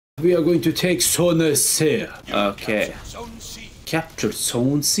We are going to take Zone C. Okay. Captured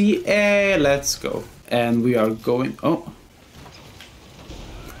Zone C. Let's go. And we are going... Oh.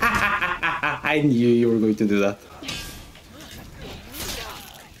 I knew you were going to do that.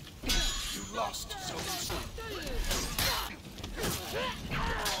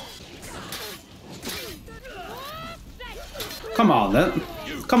 Come on then.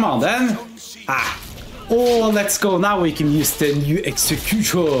 Come on then. Ah. Oh, let's go. Now we can use the new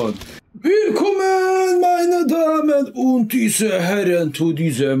execution. Willkommen, meine Damen und diese Herren, to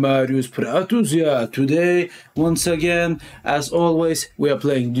diese Marius Pratus. Yeah, today, once again, as always, we are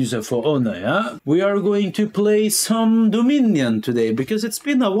playing diese for honor, yeah? We are going to play some Dominion today, because it's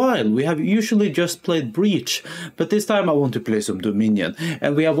been a while. We have usually just played Breach, but this time I want to play some Dominion.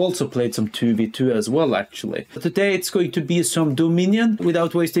 And we have also played some 2v2 as well, actually. But today it's going to be some Dominion.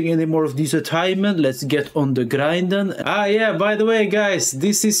 Without wasting any more of this time, let's get on the grinding. Ah, yeah, by the way, guys,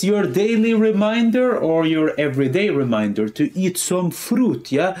 this is your daily reminder or your everyday reminder to eat some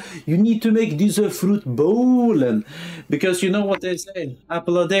fruit, yeah? You need to make this a fruit bowl, and because you know what they say,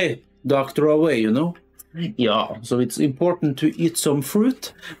 apple a day, doctor away, you know? Yeah, so it's important to eat some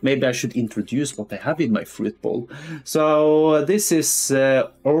fruit. Maybe I should introduce what I have in my fruit bowl. So this is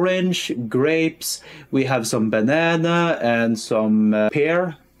orange, grapes, we have some banana and some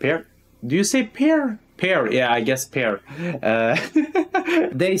pear. Pear? Do you say pear? Pear, yeah, I guess pear.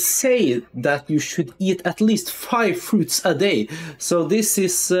 They say that you should eat at least 5 fruits a day. So this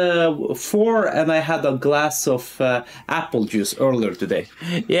is 4, and I had a glass of apple juice earlier today.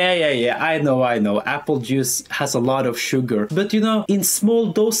 Yeah, I know. Apple juice has a lot of sugar. But, you know, in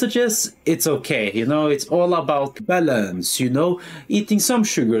small dosages, it's okay. You know, it's all about balance, you know. Eating some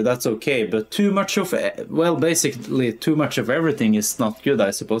sugar, that's okay. But too much of, well, basically too much of everything is not good,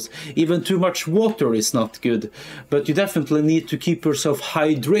 I suppose. Even too much water is not good, but you definitely need to keep yourself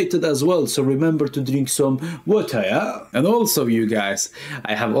hydrated as well, so remember to drink some water, yeah? And also, you guys,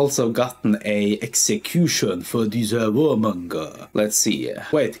 I have also gotten a execution for this warmonger. Let's see.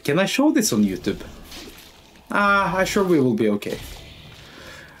 Wait, can I show this on YouTube? I'm sure we will be okay.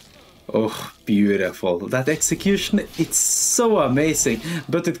 Oh, beautiful. That execution, it's so amazing.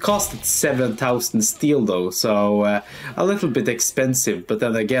 But it costed 7,000 steel though, so a little bit expensive. But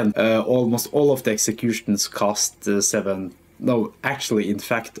then again, almost all of the executions cost 7... No, actually, in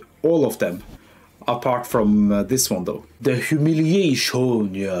fact, all of them. Apart from this one though. The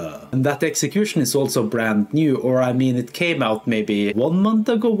humiliation, yeah. And that execution is also brand new, or I mean it came out maybe 1 month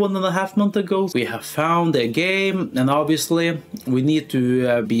ago, 1.5 months ago. We have found a game, and obviously we need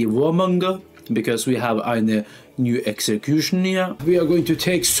to be warmonger, because we have a new execution here. We are going to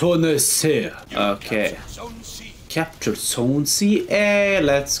take Zone C. Okay. Capture Zone C.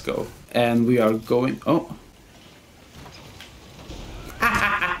 Let's go. And we are going... Oh.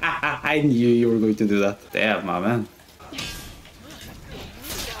 I knew you were going to do that. Damn, my man.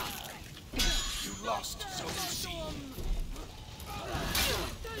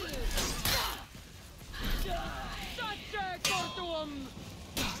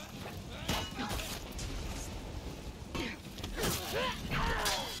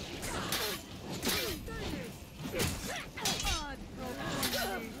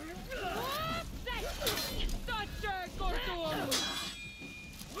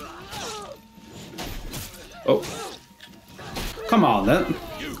 Oh. Come on then.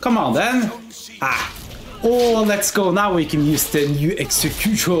 Come on then. Ah. Oh, let's go. Now we can use the new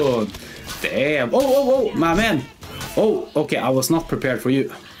execution. Damn. Oh, my man. Oh, okay. I was not prepared for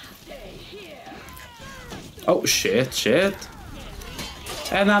you. Oh, shit.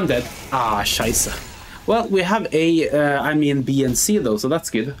 And I'm dead. Ah, scheisse. Well, we have a, B and C though, so that's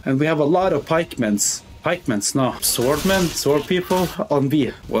good. And we have a lot of pikemans. Pikemans, no. Swordmen, sword people on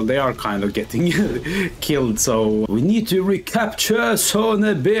B. Well, they are kind of getting killed, so we need to recapture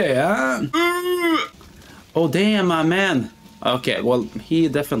Zone B, huh? Oh, damn, my man. Okay, well, he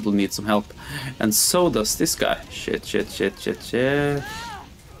definitely needs some help. And so does this guy. Shit.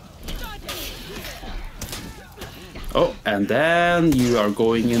 Oh, and then you are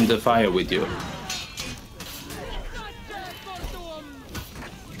going in the fire with you.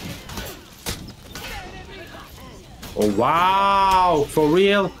 Oh, wow, for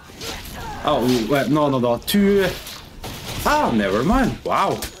real? Oh, well, no, 2... Oh, never mind.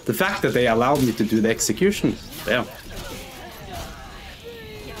 Wow, the fact that they allowed me to do the execution. Damn.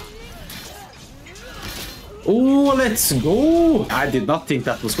 Oh, let's go! I did not think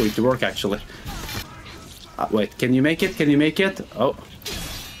that was going to work, actually. Wait, can you make it? Oh.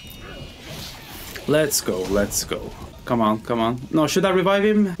 Let's go. come on, come on. No, should I revive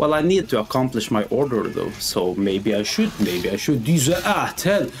him? Well, I need to accomplish my order though, so maybe I should. Diese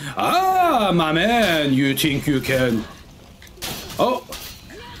tell. Ah, my man, you think you can? Oh.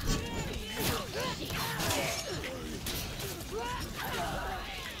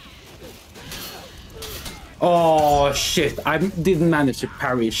 Oh shit! I didn't manage to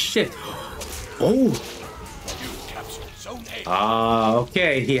parry. Shit. Oh. Ah,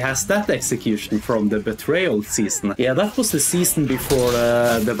 okay, he has that execution from the Betrayal season. Yeah, that was the season before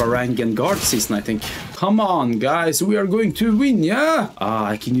the Varangian Guard season, I think. Come on, guys, we are going to win, yeah? Ah,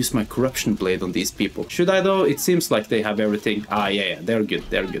 I can use my Corruption Blade on these people. Should I, though? It seems like they have everything. Ah, yeah, they're good,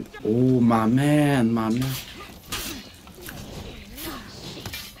 they're good. Oh, my man, my man.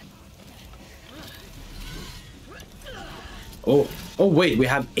 Oh, oh, wait, we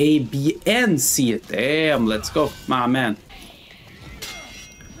have A, B, and C. Damn, let's go, my man.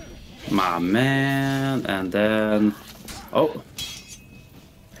 My man, and then... Oh.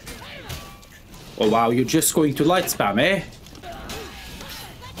 Oh, wow, you're just going to light spam, eh?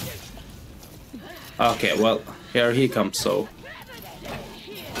 Okay, well, here he comes, so...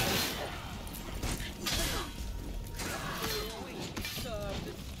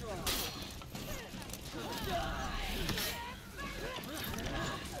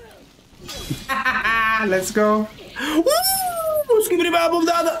 Let's go.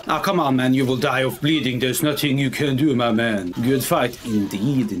 Oh, come on, man. You will die of bleeding. There's nothing you can do, my man. Good fight.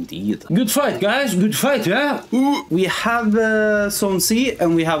 Indeed, indeed. Good fight, guys. Good fight, yeah? Ooh. We have Zone C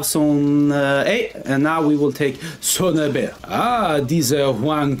and we have Zone A. And now we will take Zone B. Ah, these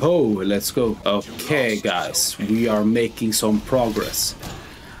Huang Po. Let's go. Okay, guys. We are making some progress.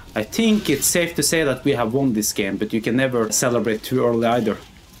 I think it's safe to say that we have won this game, but you can never celebrate too early either.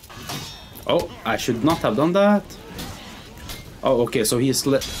 Oh, I should not have done that. Oh, okay, so he's...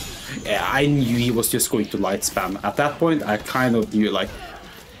 Yeah, I knew he was just going to light spam. At that point, I kind of knew, like...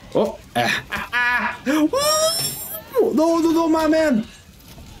 Oh! No, no, no, my man!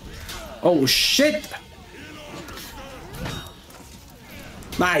 Oh, shit!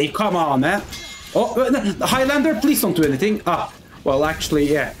 Nah, come on, man. Oh, Highlander, please don't do anything. Ah, well,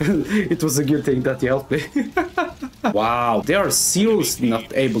 actually, yeah. It was a good thing that you helped me. Wow, they are seriously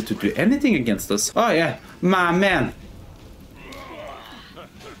not able to do anything against us. Oh, yeah, my man.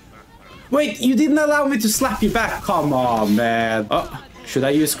 Wait, you didn't allow me to slap you back. Come on, man. Oh, should I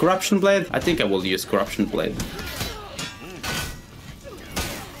use Corruption Blade? I think I will use Corruption Blade.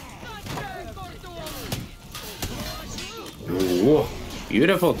 Ooh,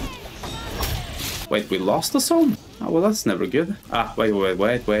 beautiful. Wait, we lost the zone? Oh, well, that's never good. Ah, wait.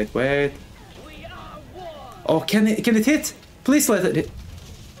 Oh, can it hit? Please let it hit.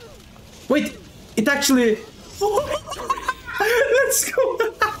 Wait, it actually... Let's go.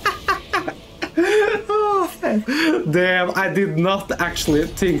 Oh, damn, I did not actually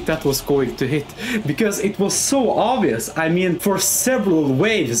think that was going to hit because it was so obvious. I mean, for several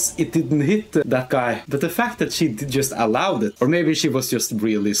waves it didn't hit that guy, but the fact that she just allowed it, or maybe she was just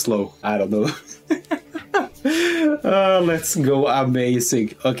really slow, I don't know. Let's go,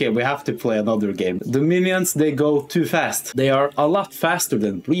 amazing. Okay, we have to play another game. The minions, they go too fast. They are a lot faster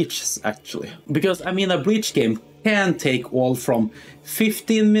than breaches, actually, because I mean, a breach game can take all from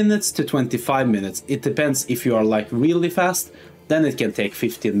 15 minutes to 25 minutes. It depends. If you are like really fast, then it can take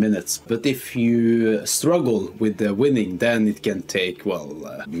 15 minutes. But if you struggle with the winning, then it can take, well,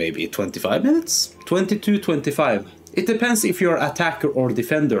 maybe 25 minutes? 22, 25. It depends if you're attacker or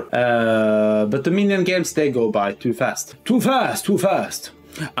defender. But the minion games, they go by too fast. Too fast, too fast.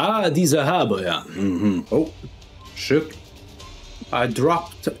 Ah, diese habe, ja. Oh, shit. I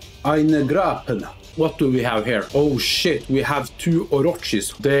dropped eine Grapen. What do we have here? Oh shit, we have two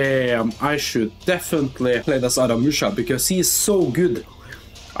Orochis. Damn, I should definitely play as Aramusha because he is so good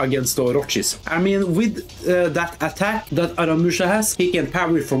against the Orochis. I mean, with that attack that Aramusha has, he can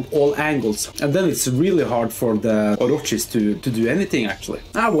parry from all angles. And then it's really hard for the Orochis to do anything, actually.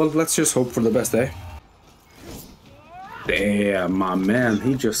 Ah, well, let's just hope for the best, eh? Damn, my man,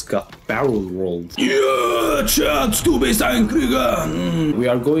 he just got barrel rolled. Yeah, chat, du bist ein Krieger. We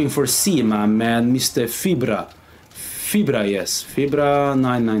are going for C, my man, Mr. Fibra. Fibra, yes, Fibra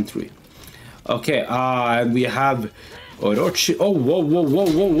 993. Okay, and we have Orochi. Oh, whoa.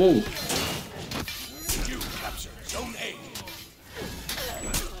 You capture Zone A.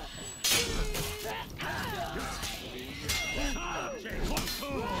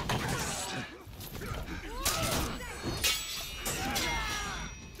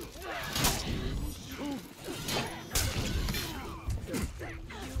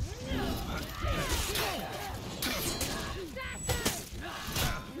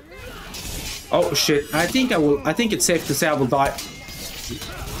 Oh shit, I think it's safe to say I will die.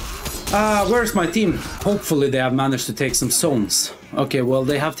 Where's my team? Hopefully they have managed to take some zones. Okay, well,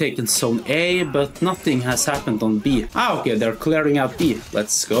 they have taken zone A, but nothing has happened on B. Okay, they're clearing out B.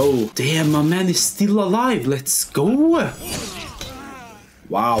 Let's go. Damn, my man is still alive. Let's go.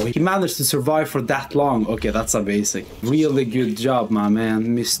 Wow, he managed to survive for that long. Okay, that's amazing. Really good job, my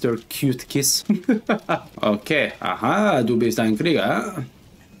man, Mr. Cute Kiss. Okay, aha, du bist ein Krieger.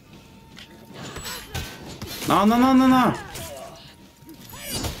 No.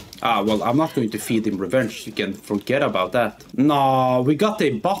 Well, I'm not going to feed him revenge. You can forget about that. No, we got a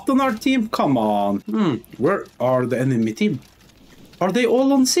bot on our team? Come on. Where are the enemy team? Are they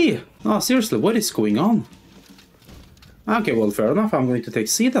all on C? No, seriously, what is going on? Okay, well, fair enough. I'm going to take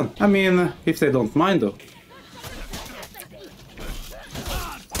C then. I mean, if they don't mind, though.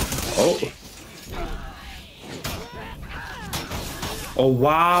 Oh. Oh,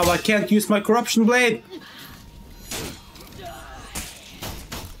 wow. I can't use my corruption blade.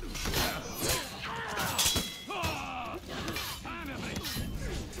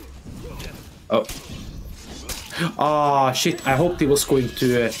 Oh. Ah, shit. I hoped he was going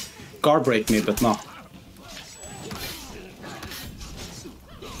to guard break me, but no.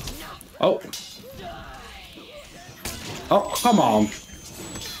 Oh. Oh, come on.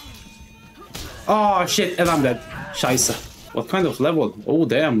 Oh, shit. And I'm dead. Scheisse. What kind of level? Oh,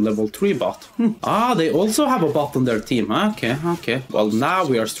 damn. Level 3 bot. They also have a bot on their team. Okay. Well, now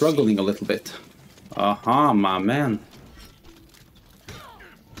we are struggling a little bit. My man.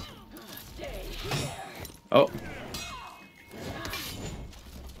 Oh.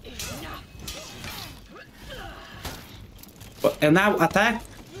 But, and now attack.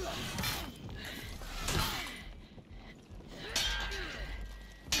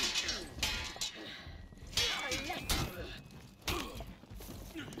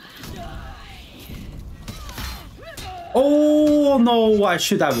 Oh no, I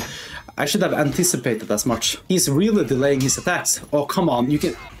should have anticipated as much. He's really delaying his attacks. Oh, come on, you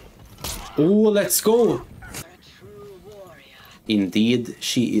can. Oh, let's go. Indeed,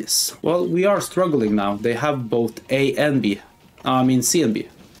 she is. Well, we are struggling now. They have both A and B. I mean C and B.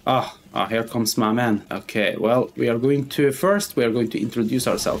 Here comes my man. Okay, well, we are going to introduce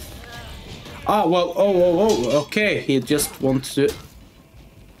ourselves. Okay, he just wants to...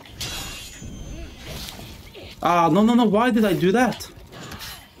 No, why did I do that?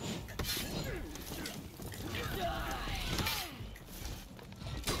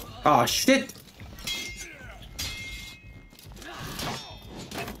 Shit!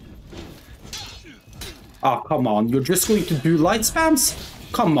 Come on, you're just going to do light spams?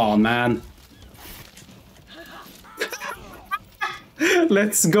 Come on, man.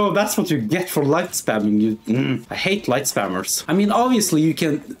 Let's go, that's what you get for light spamming. I hate light spammers. I mean, obviously you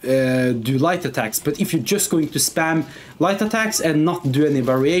can do light attacks, but if you're just going to spam light attacks and not do any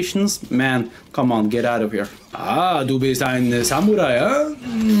variations, man, come on, get out of here. Du bist ein Samurai, huh?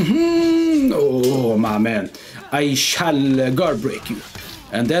 Oh, my man. I shall guard break you.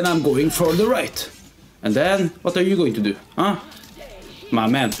 And then I'm going for the right. And then, what are you going to do, huh? My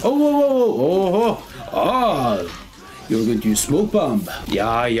man. You're going to use smoke bomb.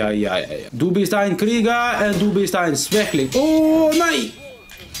 Ja. Du bist ein Krieger and du bist ein Schwächling. Oh, nein!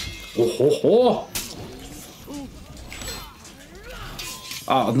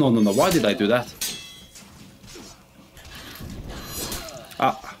 No. Why did I do that?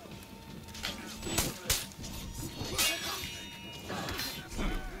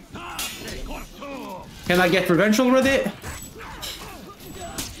 Can I get revenge already?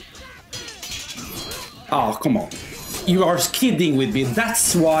 Come on. You are kidding with me.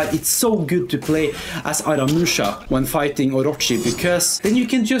 That's why it's so good to play as Aramusha when fighting Orochi, because then you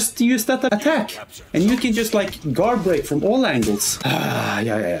can just use that attack. And you can just like guard break from all angles.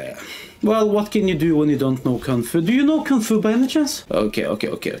 Yeah. Well, what can you do when you don't know Kung Fu? Do you know Kung Fu by any chance? Okay.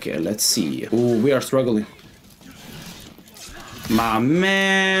 Let's see. Oh, we are struggling. My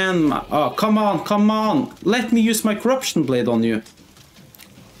man. Oh, come on. Let me use my corruption blade on you.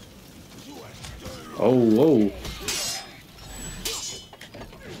 Oh, whoa.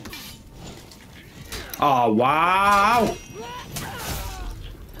 Oh, wow.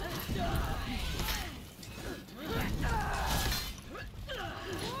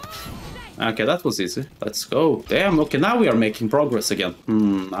 Okay, that was easy. Let's go. Damn, okay, now we are making progress again.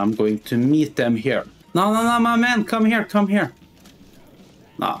 I'm going to meet them here. No, my man, come here.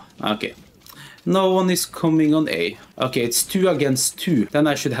 No, okay. No one is coming on A. Okay, it's 2 against 2. Then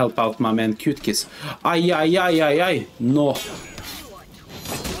I should help out my man Cute Kiss. Ay. No.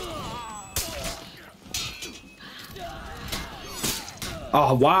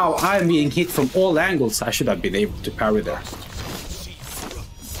 Oh, wow, I'm being hit from all angles. I should have been able to parry there.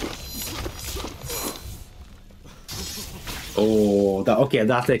 Oh, okay,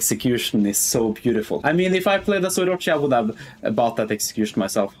 that execution is so beautiful. I mean, if I played as Orochi, I would have bought that execution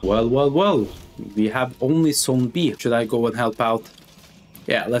myself. Well, well, well. We have only Zone B. Should I go and help out?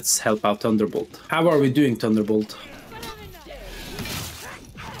 Yeah, let's help out Thunderbolt. How are we doing, Thunderbolt?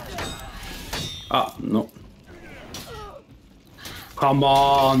 Ah, no. Come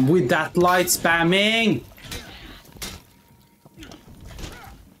on, with that light spamming!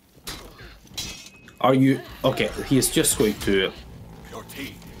 Are you... Okay, he is just going to... Your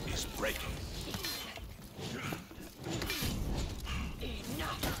team is breaking.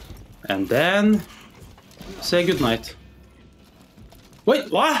 And then... Say goodnight.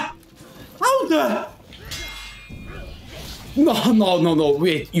 Wait, what? How the... No,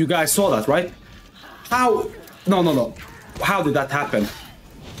 wait, you guys saw that, right? How... No. How did that happen?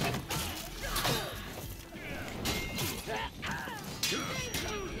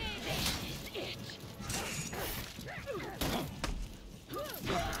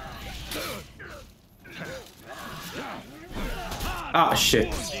 Ah,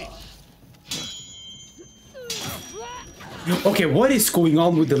 shit. Okay, what is going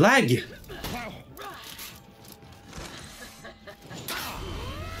on with the lag? You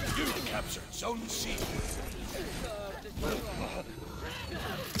captured Zone C.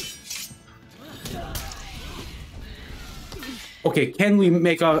 Okay, can we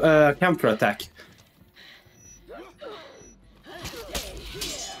make a counter attack?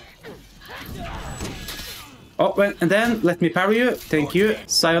 Oh, well, and then let me parry you. Thank you.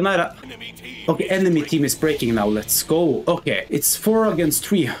 Sayonara. Okay, enemy team is breaking now. Let's go. Okay, it's 4 against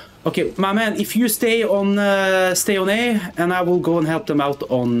 3. Okay, my man, if you stay on A, and I will go and help them out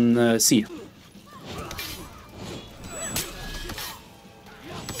on C.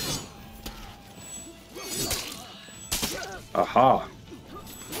 Aha.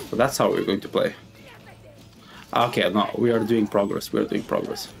 So that's how we're going to play. Okay, no, we are doing progress. We are doing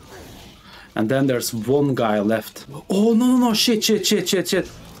progress. And then there's one guy left. Oh, no, shit.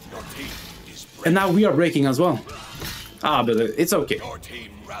 And now we are breaking as well. Ah, but it's okay. Your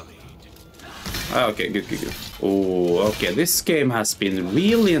team rallied. Okay, good. Oh, okay, this game has been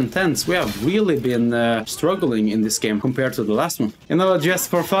really intense. We have really been struggling in this game compared to the last one. You know, just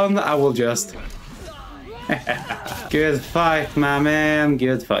for fun, I will just... Good fight, my man,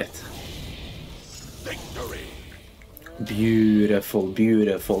 good fight. Victory. Beautiful.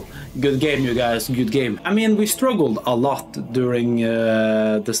 Good game, you guys, good game. I mean, we struggled a lot during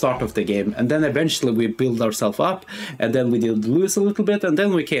the start of the game, and then eventually we built ourselves up, and then we did lose a little bit, and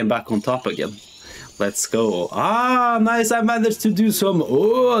then we came back on top again. Let's go. Ah, nice, I managed to do some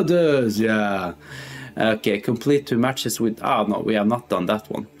orders, yeah. Okay, complete 2 matches with... Ah, no, we have not done that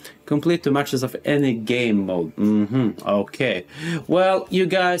one. Complete 2 matches of any game mode. Okay. Well, you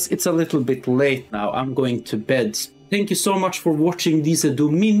guys, it's a little bit late now. I'm going to bed. Thank you so much for watching this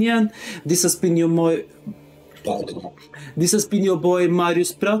Dominion. This has been your boy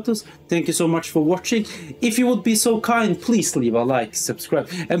Marius Pratos. Thank you so much for watching. If you would be so kind, please leave a like, subscribe,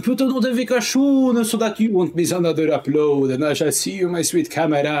 and put a notification so that you won't miss another upload. And I shall see you, my sweet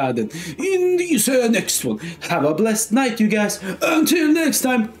kameraden, in this next one. Have a blessed night, you guys. Until next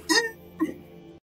time.